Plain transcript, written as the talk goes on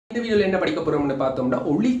இந்த வீடியோல என்ன படிக்க போறோம்னு பார்த்தோம்னா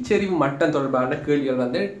ஒளிச்செறிவு மட்டம் தொடர்பான கேள்விகள்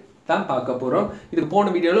வந்து தான் பார்க்க போறோம். இதுக்கு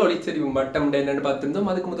போன வீடியோல ஒளிச்செறிவு மட்டம் என்னன்னு பார்த்திருந்தோம்.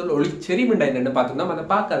 அதுக்கு முதல்ல ஒளிச்செறிவு என்னன்னு பார்த்திருந்தோம். அதை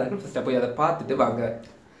பார்க்காதவங்க ஃபர்ஸ்ட் போய் அதை பார்த்துட்டு வாங்க.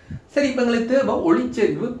 சரி, இப்போ எங்களுக்கு தேவை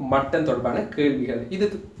ஒளிச்செறிவு மட்டம் தொடர்பான கேள்விகள். இது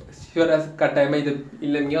கட்டாயமா இது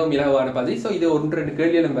இல்லை மிகவும் இலவான பகுதி. ஸோ இது 1-2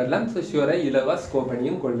 கேள்விகளும் வரலாம். ஸோ ஷியூரா இலவா ஸ்கோர்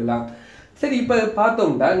பண்ணியும் கொள்ளலாம். சரி, இப்போ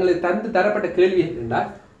பார்த்தோம்னா எங்களுக்கு தரப்பட்ட கேள்வி என்னன்னா,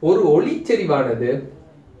 ஒரு ஒளிச்செறிவானது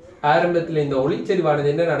ஆரம்பத்தில் இந்த ஒளிச்செறிவானது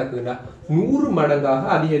என்ன நடக்குதுன்னா 100 மடங்காக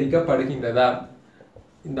அதிகரிக்கப்படுகின்றதா?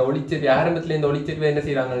 இந்த ஒளிச்செறிவு ஆரம்பத்தில் இந்த ஒளிச்செறிவை என்ன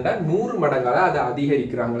செய்யறாங்கன்னா 100 மடங்காக அதை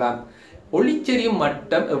அதிகரிக்கிறாங்களா? ஒளிச்செறிவு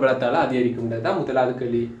மட்டம் எவ்வளத்தால அதிகரிக்கும்ன்றது தான் முதலாவது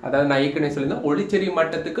கேள்வி. அதாவது நான் ஏற்கனவே சொல்லியிருந்தேன், ஒளிச்செறிவு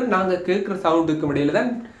மட்டத்துக்கு நாங்கள் கேட்குற சவுண்டுக்கும் இடையில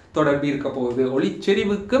தான் தொடர்பு இருக்க போகுது.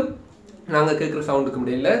 ஒளிச்செறிவுக்கும் நாங்கள் கேட்குற சவுண்டுக்கும்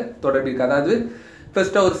இடையில தொடர்பு இருக்கு. அதாவது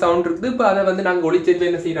ஃபர்ஸ்ட்டாக ஒரு சவுண்ட் இருக்குது. இப்போ அதை வந்து நாங்கள் ஒளிச்செறிவு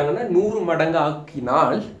என்ன செய்கிறாங்கன்னா 100 மடங்கு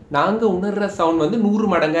ஆக்கினால் நாங்கள் உணர்கிற சவுண்ட் வந்து 100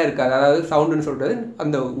 மடங்காக இருக்காது. அதாவது சவுண்டுன்னு சொல்கிறது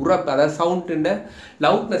அந்த உறப்பு, அதாவது சவுண்டுன்ற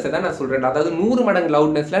லவுட்னஸை தான் நான் சொல்கிறேன். அதாவது 100 மடங்கு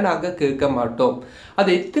லவுட்னஸில் நாங்கள் கேட்க மாட்டோம். அது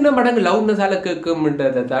எத்தனை மடங்கு லவுட்னஸால்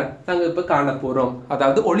கேட்கும்ன்றதை தான் நாங்கள் இப்போ காண போகிறோம்.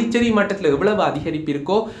 அதாவது ஒளிச்செறிவு மட்டத்தில் எவ்வளவு அதிகரிப்பு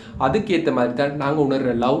இருக்கோ அதுக்கேற்ற மாதிரி தான் நாங்கள்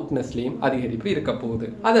உணர்கிற லவுட்னஸ்லேயும் அதிகரிப்பு இருக்க போகுது.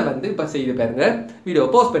 அதை வந்து இப்போ செய்து பாருங்க, வீடியோ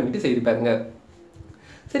போஸ்ட் பண்ணிட்டு செய்து பாருங்க.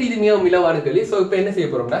 சரி, இது மிகவும் இலவான கேள்வி. ஸோ இப்போ என்ன செய்ய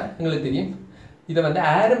போகிறோம்னா, எங்களுக்கு தெரியும் இதை வந்து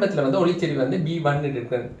ஆரம்பத்தில் வந்து ஒளிச்செறிவு வந்து B1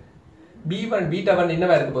 இருக்கு. பீட்டா 1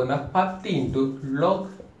 என்னவா இருக்க போகுதுன்னா 10 × log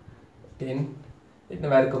 10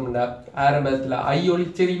 என்னவா இருக்கும்னா ஆரம்பத்தில் I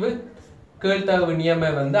ஒளிச்செறிவு கேள்தகவு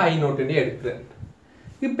நியம வந்து I0 எடுக்கிறேன்.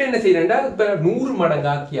 இப்போ என்ன செய்யறேன்டா, இப்போ 100 மடங்கு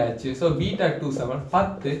ஆக்கியாச்சு. ஸோ பீட்டா 2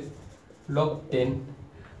 10 log 10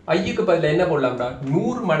 ஐக்கு பதில் என்ன போடலாம்டா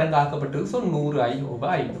 100 மடங்கு ஆக்கப்பட்டிருக்கு. So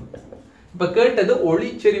 100I/I0. இப்போ கேட்டது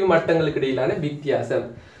ஒளிச்செறிவு மட்டங்களுக்கு இடையிலான வித்தியாசம்.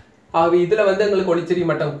 இதில் வந்து எங்களுக்கு ஒளிச்செறிவு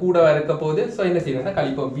மட்டம் கூட இருக்க போகுது. ஸோ என்ன செய்யணும்னா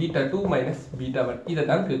கழிப்போம் பீட்டா 2 - பீட்டா 1 இதை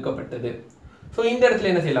தான் கேட்கப்பட்டது. ஸோ இந்த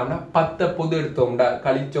இடத்துல என்ன செய்யலாம்னா 10 பொது எடுத்தோம்டா,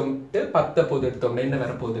 கழிச்சோம்ட்டு 10 பொது எடுத்தோம்னா என்ன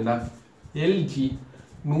வர போகுதுன்னா LG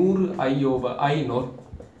 100I/I0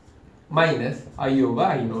 -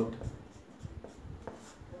 I/I0.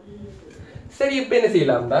 சரி, இப்போ என்ன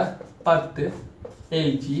செய்யலாம்டா 10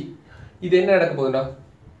 LG இது என்ன நடக்க போகுதுன்னா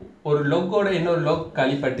ஒரு லொக்கோட இன்னொரு லொக்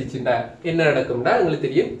கழிப்பட்டுச்சுன்னா என்ன நடக்கும்னா உங்களுக்கு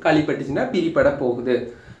தெரியும், கழிப்பட்டுச்சுன்னா பிரிப்பட போகுது.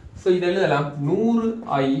 ஸோ இதை எழுதலாம்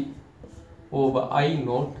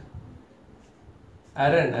 100I/I0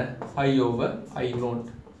 அரண I/I0.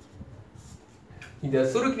 இந்த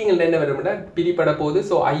சுருக்கிங்கள் என்ன வரும்னா பிரிப்பட போகுது.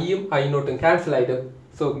 ஸோ ஐயும் I0 கேன்சல் ஆகிடும்.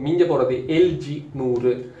 ஸோ மிஞ்ச போகிறது LG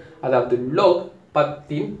 100. அதாவது லோக்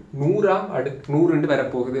 10 100ஆம் அடுக்கு 100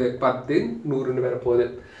 வரப்போகுது. 10 100 வரப்போகுது.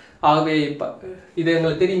 ஆகவே இது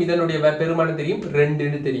எங்களுக்கு தெரியும், இதனுடைய பெருமானம் தெரியும்,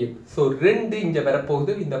 2 தெரியும். ஸோ 2 இங்கே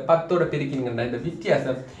வரப்போகுது. இந்த 10ஓட பெருக்கிங்கன்னா இந்த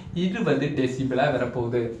வித்தியாசம் 20 டெசிபிளா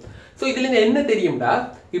வரப்போகுது. ஸோ இதுல என்ன தெரியும்டா,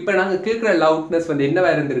 இப்போ நாங்கள் கேட்குற லவுட்னஸ் வந்து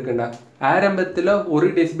என்னவா இருந்திருக்குன்னா ஆரம்பத்தில்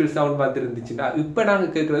 1 டெசிபிள் சவுண்ட் பார்த்து இருந்துச்சுன்னா இப்போ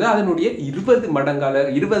நாங்கள் கேட்குறது அதனுடைய 20 மடங்கால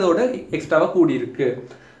 20ஓட எக்ஸ்ட்ராவாக கூடி இருக்கு.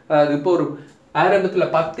 அதாவது இப்போ ஒரு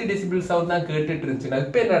ஆரம்பத்தில் 10 டெசிபிள் சவுண்ட் தான் கேட்டுட்டு இருந்துச்சுன்னா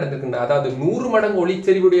இப்போ என்ன நடந்துக்குன்னா, அதாவது 100 மடங்கு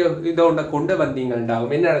ஒளிச்செறிவுடைய இதோட கொண்டு வந்தீங்கன்னா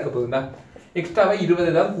என்ன நடக்க போகுதுன்னா எக்ஸ்ட்ராவா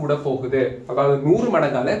 20 தான் கூட போகுது. அதாவது 100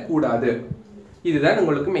 மடங்கால கூடாது. இதுதான்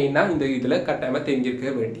உங்களுக்கு மெயினாக இந்த இதில் கட்டாயமாக தெரிஞ்சிருக்க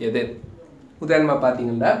வேண்டியது. உதாரணமாக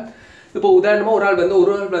பார்த்தீங்கன்னா, இப்போ உதாரணமாக ஒரு ஆள்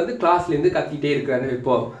வந்து கிளாஸ்லேருந்து கத்திட்டே இருக்கிறான்னு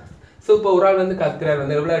வைப்போம். ஸோ இப்போ ஒரு ஆள் வந்து கத்துறாரு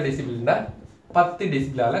வந்து எவ்வளோ டெசிபிள்னா 10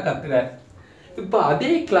 டெசிபிளால கத்துறாரு. இப்போ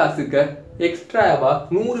அதே கிளாஸுக்கு எக்ஸ்ட்ராவா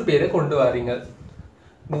 100 பேரை கொண்டு வரீங்க.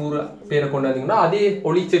 100 பேரை கொண்டு வந்தீங்கன்னா அதே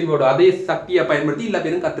ஒளிச்செறிவோட அதே சக்தியை பயன்படுத்தி எல்லா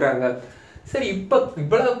பேரும் கத்துறாங்க. சரி, இப்போ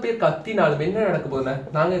இவ்வளவு பேர் கத்தினாலும் என்ன நடக்க போகுதுன்னா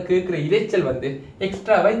நாங்கள் கேட்குற இரைச்சல் வந்து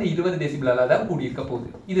எக்ஸ்ட்ராவா இந்த 20 டெசிபிளால தான் கூடியிருக்க போகுது.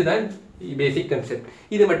 இதுதான் பேசிக் கன்செப்ட்.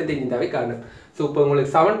 இது மட்டும் தெரிஞ்சிருந்தாவே காணும். ஸோ இப்போ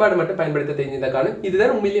உங்களுக்கு சமன்பாடு மட்டும் பயன்படுத்த தெரிஞ்சிருந்தா காணும்.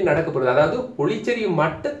 இதுதான் உண்மையிலேயே நடக்க போகுது. அதாவது ஒளிச்செறிவு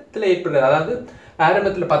மட்டத்தில் ஏற்படுறது, அதாவது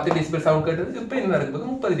ஆரம்பத்தில் 10 டெசிபிள் சவுண்ட் கேட்டது இப்போ என்ன நடக்க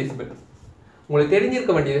போகுது 30 டெசிபிள். உங்களுக்கு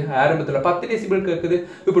தெரிஞ்சிருக்க வேண்டியது, ஆரம்பத்தில் 10 டெசிபிள் கேட்குது,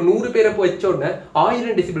 இப்போ 100 பேரை வச்சோடனே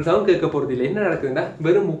 1000 டெசிபிள் சவுண்ட் கேட்க போகிறது இல்லை. என்ன நடக்குதுன்னா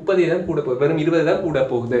வெறும் 30 தான் கூட போகுது, வெறும் 20 தான் கூட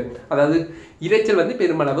போகுது. அதாவது இரைச்சல் வந்து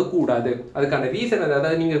பெருமளவு கூடாது. அதுக்கான ரீசன்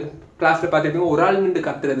அதாவது நீங்கள் கிளாஸில் பார்த்துருப்பீங்க, ஒரு ஆள் நின்று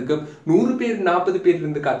கத்துறதுக்கு 100 பேர் 40 பேர்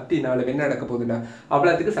இருந்து கத்தினாலும் என்ன நடக்க போகுதுன்னா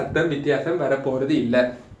அவ்வளோத்துக்கு சத்தம் வித்தியாசம் வரப்போகிறது இல்லை.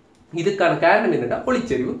 இதுக்கான காரணம் என்னன்னா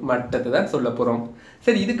ஒளிச்செறிவு மட்டத்தை தான் சொல்ல போகிறோம்.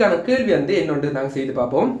 சரி, இதுக்கான கேள்வி வந்து என்னொன்று நாங்கள் செய்து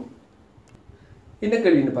பார்ப்போம். என்ன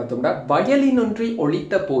கேள்வின்னு பார்த்தோம்னா, வயலின் ஒன்றை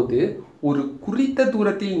ஒலித்த போது ஒரு குறித்த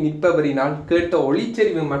தூரத்தில் நிற்பவரினால் கேட்ட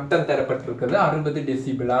ஒளிச்செறிவு மட்டம் தரப்பட்டிருக்கிறது 60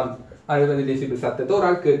 டெசிபிளாம். 60 டெசிபிள் சத்தத்தை ஒரு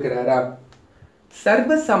ஆள் கேட்கிறாரா.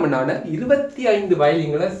 சர்வசமனான 25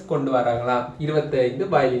 வயலின்களை கொண்டு வராங்களாம். 25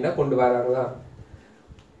 வயலினை கொண்டு வராங்களாம்.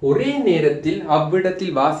 ஒரே நேரத்தில்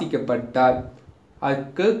அவ்விடத்தில் வாசிக்கப்பட்டால் அது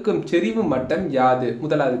கேட்கும் செறிவு மட்டம் யாது?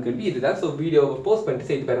 முதலாவது கேள்வி இதுதான். ஸோ வீடியோவை போஸ்ட் பண்ணிட்டு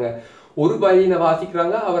செய்து பாருங்க. ஒரு வயலினை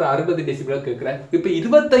வாசிக்கிறாங்க, அவர் 60 டெசிபிள் கேட்கிறார். இப்போ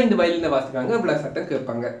 25 வயலினை வாசிக்கிறாங்க, இவ்வளவு சட்டம்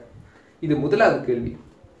கேட்பாங்க. இது முதலாவது கேள்வி.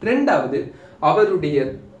 இரண்டாவது, அவருடைய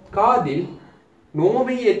காதில்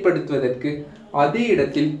நோவை ஏற்படுத்துவதற்கு அதே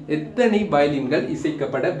இடத்தில் எத்தனை வயலின்கள்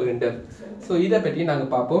இசைக்கப்பட வேண்டும்? ஸோ இதை பற்றி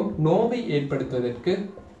நாங்கள் பார்ப்போம். நோவை ஏற்படுத்துவதற்கு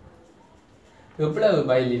எவ்வளவு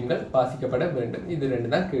வயலின்கள் வாசிக்கப்பட வேண்டும்? இது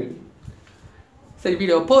ரெண்டு தான் கேள்வி. சரி,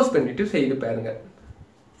 வீடியோ போஸ்ட் பண்ணிட்டு செய்து பாருங்க.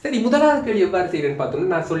 சரி, முதலாவது கேள்வி எவ்வாறு செய்யறேன்னு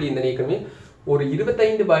பார்த்தோம்னா, நான் சொல்லியிருந்தேன் ஏற்கனவே, ஒரு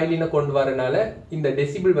 25 வயலினை கொண்டு வரனால இந்த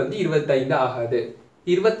டெசிபிள் வந்து 25 ஆகாது.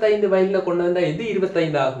 25 வயலினை கொண்டு வந்தா எது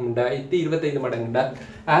 25 ஆகும்டா? இது 25 மடங்குண்டா.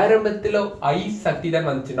 ஆரம்பத்தில் ஐ சக்தி தான்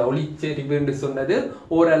வந்துச்சுண்டா. ஒளிச்செறிவுன்னு சொன்னது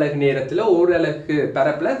ஓரலகு நேரத்தில் ஓரலகு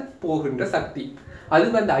பரப்புல போகின்ற சக்தி. அது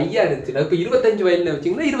வந்து ஐயா இருந்துச்சுன்னா இப்போ 25 வயலில்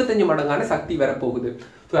வச்சிங்கன்னா 25 மடங்கான சக்தி வரப்போகுது.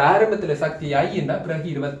 ஸோ ஆரம்பத்தில் சக்தி ஐன்னா பிறகு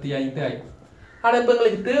 25 ஐ. ஆனால் இப்போ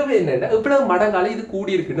எங்களுக்கு தேவை என்னன்னா, இவ்வளவு மடங்கால இது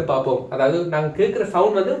கூடி இருக்குன்னு பார்ப்போம். அதாவது நாங்கள் கேட்குற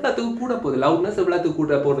சவுண்ட் வந்து இவ்வளோத்துக்கு கூட போகுது, லவுட்னஸ் இவ்வளோத்துக்கு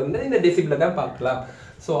கூட போடுறது இந்த டெசிபிள தான் பார்க்கலாம்.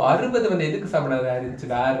 ஸோ 60 வந்து எதுக்கு சமனாக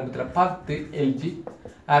இருந்துச்சுன்னா, ஆரம்பத்தில் 10 LG,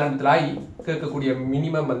 ஆரம்பத்தில் ஐ கேட்கக்கூடிய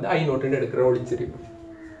மினிமம் வந்து ஐநோட்டுன்னு எடுக்கிற ஒளிச்செறிவு.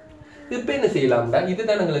 இப்போ என்ன செய்யலாம்டா,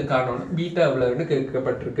 இதுதான் எங்களுக்கு காணணும். பீட்டா எவ்வளவுன்னு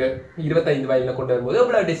கேட்கப்பட்டிருக்கு. 25 வயலில் கொண்டு வரும்போது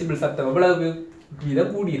எவ்வளவு டெசிபிள் சத்தம் எவ்வளவு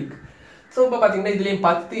வீதம் கூடி இருக்கு. ஸோ இப்போ பார்த்தீங்கன்னா இதுலேயும்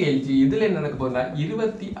 10 LG, இதில் என்ன நடக்க போகுதுன்னா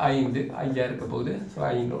 25 ஐயா இருக்க போகுது. So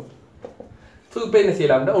inode. ஸோ இப்போ என்ன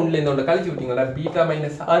செய்யலாம்னா, ஒன்றுலேருந்து ஒன்று கழிச்சு விட்டீங்களா, பீட்டா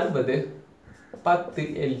மைனஸ் 60 10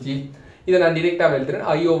 LG. இதை நான் டிரெக்டாக எழுதுறேன்.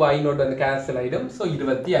 ஐயோவா ஐநோட் வந்து கேன்சல் ஆகிடும். ஸோ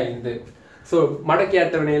 25. ஸோ மடக்கி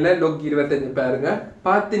அட்டவணையில் லோக் 25 பாருங்க.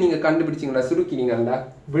 பார்த்து நீங்கள் கண்டுபிடிச்சிங்களா, சுருக்கினீங்களா,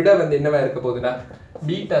 விட வந்து என்னவா இருக்க போகுதுன்னா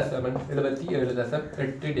பீட்டா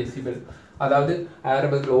 77.8 டெசிபிள். அதாவது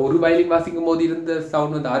ஆரம்பத்தில் ஒரு வயலின் வாசிக்கும் போது இருந்த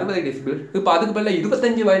சவுண்ட் வந்து 60 டெசிபிள். இப்போ அதுக்கு பதிலாக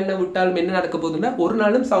 25 வயலினை விட்டாலும் என்ன நடக்க போகுதுன்னா, ஒரு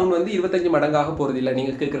நாளும் சவுண்ட் வந்து 25 மடங்காக போகிறது இல்லை.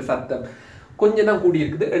 நீங்கள் கேட்குற சத்தம் கொஞ்சம் தான் கூடி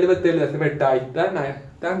இருக்குது. 77.8 ஆகிட்டு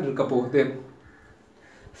தான் இருக்க போகுது.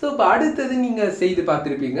 ஸோ இப்போ அடுத்தது நீங்கள் செய்து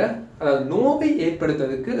பார்த்துருப்பீங்க. அதாவது நோவை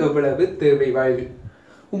ஏற்படுத்துவதற்கு எவ்வளவு தேவை வயலின்.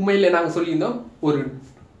 உண்மையில் நாங்கள் சொல்லியிருந்தோம், ஒரு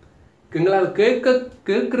எங்களால்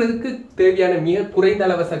கேட்கறதுக்கு தேவையான மிக குறைந்த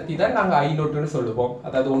அளவு சக்தி தான் நாங்கள் ஐநோட்டுன்னு சொல்லுவோம்.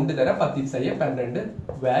 அதாவது 1 தர 10^12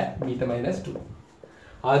 வேட் மீட்டர் மைனஸ் 2.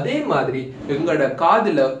 அதே மாதிரி எங்களோட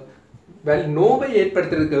காதில் நோவை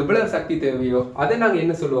ஏற்படுத்துறதுக்கு எவ்வளவு சக்தி தேவையோ அதை நாங்கள்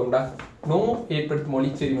என்ன சொல்லுவோம்டா, நோ ஏற்படுத்தும்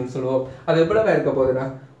ஒளிச்செறிவுன்னு சொல்லுவோம். அது எவ்வளவா இருக்க போகுதுன்னா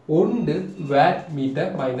 1 வேட்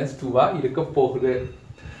மீட்டர் மைனஸ் 2வா இருக்க போகுது.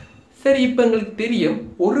 சரி, இப்போ எங்களுக்கு தெரியும்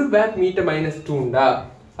 1 வேட் மீட்டர் மைனஸ் 2டா.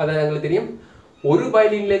 அதான் எங்களுக்கு தெரியும் ஒரு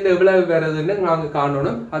வயலின்லேருந்து எவ்வளவு வருதுன்னு நாங்கள்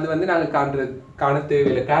காணணும். அது வந்து நாங்கள் காண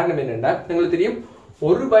தேவையில்லை. காரணம் என்னென்னா, எங்களுக்கு தெரியும்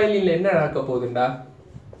ஒரு வயலின்ல என்ன நடக்க போகுதுண்டா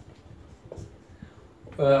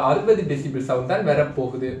 60 டெசிபிள் சவுண்ட் தான்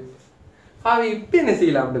வரப்போகுது. இப்போ என்ன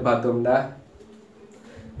செய்யலாம் அப்படின்னு பார்த்தோம்டா,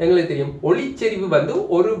 எங்களுக்கு தெரியும் ஒளிச்செறிவு வந்து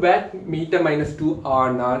 1 வேட் மீட்டர் மைனஸ் 2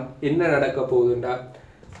 ஆனால் என்ன நடக்க போகுதுண்டா,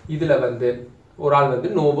 இதுல வந்து ஒரு ஆள் வந்து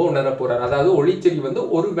நோவோ உணர போறார். அதாவது ஒளிச்செறிவு வந்து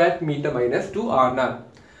 1 வேட் மீட்டர் மைனஸ் 2 ஆனால்.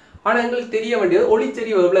 ஆனால் எங்களுக்கு தெரிய வேண்டியது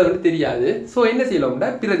ஒளிச்செறிவு எவ்வளவுன்னு தெரியாது. ஸோ என்ன செய்யலாம்னா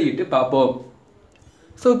பிரதிட்டு பார்ப்போம்.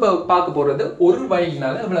 ஸோ இப்போ பார்க்க போகிறது ஒரு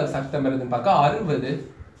வயலினால எவ்வளவு சத்தம் வருதுன்னு பார்க்க 60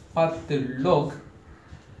 10 லோக்.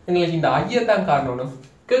 எங்களுக்கு இந்த ஐயை தான் காணணும்.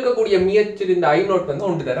 கேட்கக்கூடிய முயற்சி இந்த ஐநோட் வந்து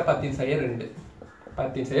 1 தர 10^2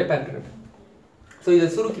 10^12. ஸோ இதை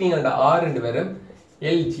சுருக்கினீங்கன்னா 6 வரும்.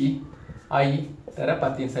 LG ஐ தர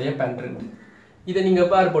 10^12. இதை நீங்கள்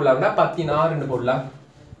எவ்வாறு போடலாம்னா 16 போடலாம்.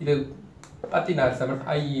 இது 16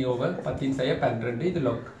 ஐ ஓவர் 10^12. இது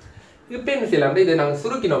லோக். இப்போ என்ன செய்யலாம்னா இதை நாங்கள்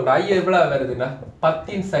சுருக்கினோம்னா ஐ எவ்வளோ வருதுன்னா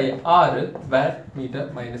 10^6 வேட் மீட்டர்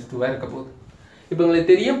மைனஸ் 2 இருக்க போகுது. இப்போ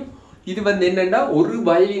உங்களுக்கு தெரியும் இது வந்து என்னன்னா ஒரு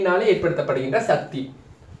வயலினாலே ஏற்படுத்தப்படுகின்ற சக்தி.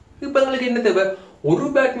 இப்போ எங்களுக்கு என்ன தேவை, 1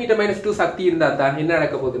 வேட் மீட்டர் மைனஸ் 2 சக்தி இருந்தால் தான் என்ன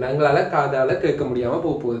நடக்க போகுதுன்னா எங்களால் காதால் கேட்க முடியாமல்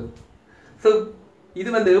போகுது. ஸோ இது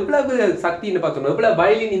வந்து எவ்வளவு சக்தின்னு பார்த்தோம், எவ்வளவு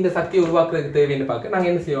வயலின் இந்த சக்தியை உருவாக்குறதுக்கு தேவைன்னு பார்க்க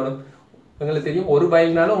நாங்கள் என்ன செய்யணும். எங்களுக்கு தெரியும் ஒரு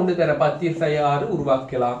வயலினாலும் 1 தர 10^6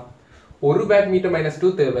 உருவாக்கலாம். 1 வேட் மீட்டர் மைனஸ்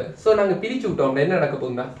 2 தேவை. ஸோ நாங்கள் பிரிச்சு விட்டோம்னா என்ன நடக்க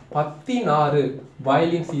போகுதுன்னா 16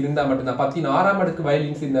 வயலின்ஸ் இருந்தால் மட்டும்தான், 16ஆம் அடுக்கு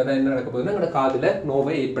வயலின்ஸ் இருந்தால் தான் என்ன நடக்க போகுதுன்னா எங்களோட காதில்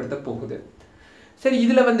நோவை ஏற்படுத்த போகுது. சரி,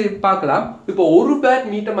 இதில் வந்து பார்க்கலாம். இப்போ 1 வேட்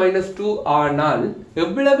மீட்டர் மைனஸ் 2 ஆனால்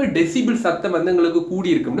எவ்வளவு டெசிபிள் சத்தம் வந்து எங்களுக்கு கூடி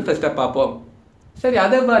இருக்கும்னு ஃபர்ஸ்ட்டாக பார்ப்போம். சரி,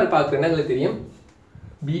 அதை எவ்வாறு பார்க்குறேன்னா எங்களுக்கு தெரியும்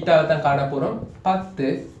பீட்டாவை தான் காண போகிறோம். 10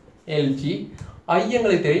 LG ஐ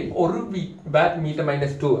எங்களுக்கு தெரியும் 1 வேட் மீட்டர்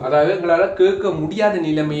மைனஸ் 2. அதாவது எங்களால் கேட்க முடியாத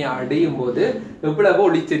நிலைமையை அடையும் போது எவ்வளவோ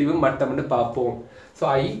ஒளிச்செறிவு மட்டம்னு பார்ப்போம். ஸோ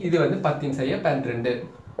ஐ இது வந்து 10^12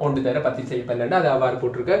 1 தர 10^12 அது அவ்வாறு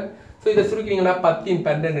போட்டிருக்க. ஸோ இதை சுருக்கினீங்கன்னா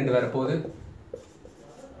 10^12 வரப்போகுது.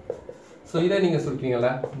 ஸோ இதை நீங்கள்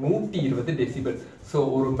சொல்கிறீங்களா 120 டெசிபிள். ஸோ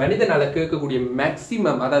ஒரு மனிதனால் கேட்கக்கூடிய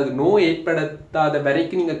மேக்ஸிமம், அதாவது நோய் ஏற்படுத்தாத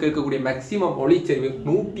வரைக்கும் நீங்கள் கேட்கக்கூடிய மேக்ஸிமம் ஒளிச்செறிவு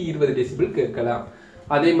 120 டெசிபிள் கேட்கலாம்.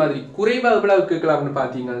 அதே மாதிரி குறைவாக எவ்வளவு கேட்கலாம்னு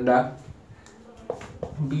பார்த்தீங்கன்னா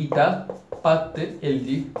பீட்டா 10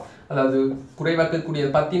 எல்ஜி, அதாவது குறைவாக இருக்கக்கூடிய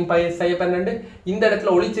 10/12. இந்த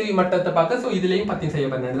இடத்துல ஒளிச்செறிவு மட்டத்தை பார்க்க ஸோ இதுலேயும்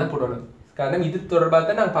 10/12 தான் போடணும். காரணம் இது தொடர்பாக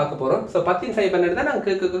தான் நாங்கள் பார்க்க போகிறோம். ஸோ 10/12 தான் நாங்கள்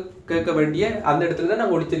கேட்க வேண்டிய அந்த இடத்துல தான்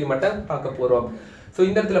நாங்கள் ஒளிச்செறிவு மட்டம் பார்க்க போகிறோம். ஸோ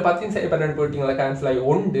இந்த இடத்துல 10/12 போட்டிங்களா கேன்சல் ஆகி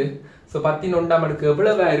 1. ஸோ 10 அடுக்கு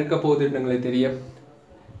எவ்வளவு இருக்க போகுதுன்னு உங்களுக்கு தெரியும்.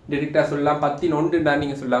 டிரெக்டாக சொல்லலாம் 10 தான்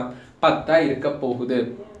நீங்கள் சொல்லலாம் 10 இருக்க போகுது.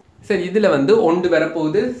 சரி, இதில் வந்து 1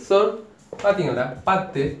 வரப்போகுது. ஸோ பார்த்தீங்களா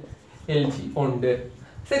 10 எல்ஜி 1.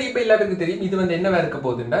 சரி, இப்போ எல்லாத்துக்கும் தெரியும் இது வந்து என்னவா இருக்க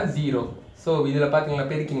போகுதுன்னா 0. ஸோ இதில் பார்த்தீங்களா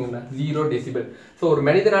பெருக்கிங்கன்னா 0 டெசிபிள். ஸோ ஒரு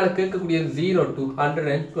மனிதனால் கேட்கக்கூடிய 0 to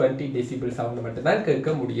 120 டெசிபிள் சவுண்ட் மட்டும்தான்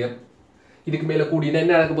கேட்க முடியும். இதுக்கு மேலே கூடினா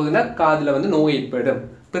என்ன நடக்க போகுதுன்னா காதில் வந்து நோய் ஏற்படும்.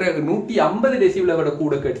 பிறகு 150 டெசிபிளை விட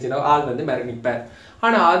கூட கேட்டுச்சுன்னா ஆள் வந்து மரணிப்பார்.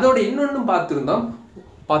 ஆனால் அதோட இன்னொன்றும் பார்த்துருந்தோம்,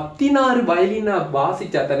 16 வயலினை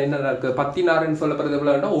வாசிச்சா தான் என்ன நடக்குது. 16ன்னு சொல்லப்படுறது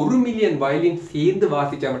எவ்வளோன்னா 1 மில்லியன் வயலின் சேர்ந்து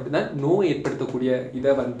வாசிச்சா மட்டும்தான் நோய் ஏற்படுத்தக்கூடிய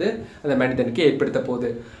இதை வந்து அந்த மனிதனுக்கு ஏற்படுத்த போகுது.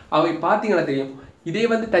 அவை பார்த்தீங்கன்னா தெரியும். இதே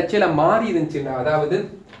வந்து தச்சையில் மாறி இருந்துச்சுன்னா, அதாவது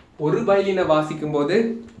ஒரு வயலினை வாசிக்கும் போது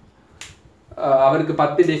அவருக்கு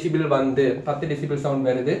 10 டெசிபிள் வந்து 10 டெசிபிள் சவுண்ட்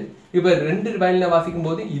வருது. இப்போ 2 வயலினை வாசிக்கும்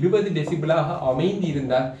போது 20 டெசிபிளாக அமைந்து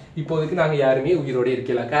இருந்தால் இப்போதைக்கு நாங்கள் யாருமே உயிரோடு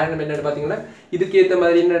இருக்கலாம். காரணம் என்னன்னு பார்த்தீங்கன்னா இதுக்கு ஏற்ற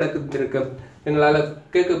மாதிரி என்ன நடக்குது இருக்கு, எங்களால்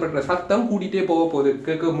கேட்கப்படுற சத்தம் கூட்டிகிட்டே போக போகுது,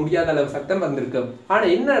 கேட்க முடியாத அளவு சத்தம் வந்திருக்கு.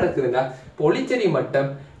 ஆனால் என்ன நடக்குதுன்னா ஒளிச்செறிவு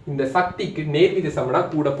மட்டம் இந்த சக்திக்கு நேர்வித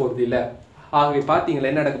சமனாக கூட போகிறது இல்லை. ஆகவே பார்த்தீங்களா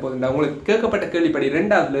என்ன நடக்க போகுதுன்னா உங்களுக்கு கேட்கப்பட்ட கேள்விப்படி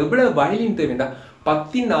 2ஆவதுல எவ்வளவு வயலின் தேவைன்னா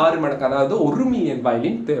 16 மடங்கு, அதாவது 1 மில்லியன்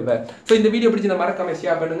வயலின் தேவை. ஸோ இந்த வீடியோ பிடிச்சி மறக்காம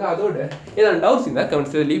ஷேர் பண்ணுங்க. அதோட ஏதாவது டவுட்ஸ் இருந்தால்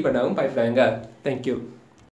கமெண்ட்ஸில் லீவ் பண்ணாமல் பயப்படாங்க. தேங்க்யூ.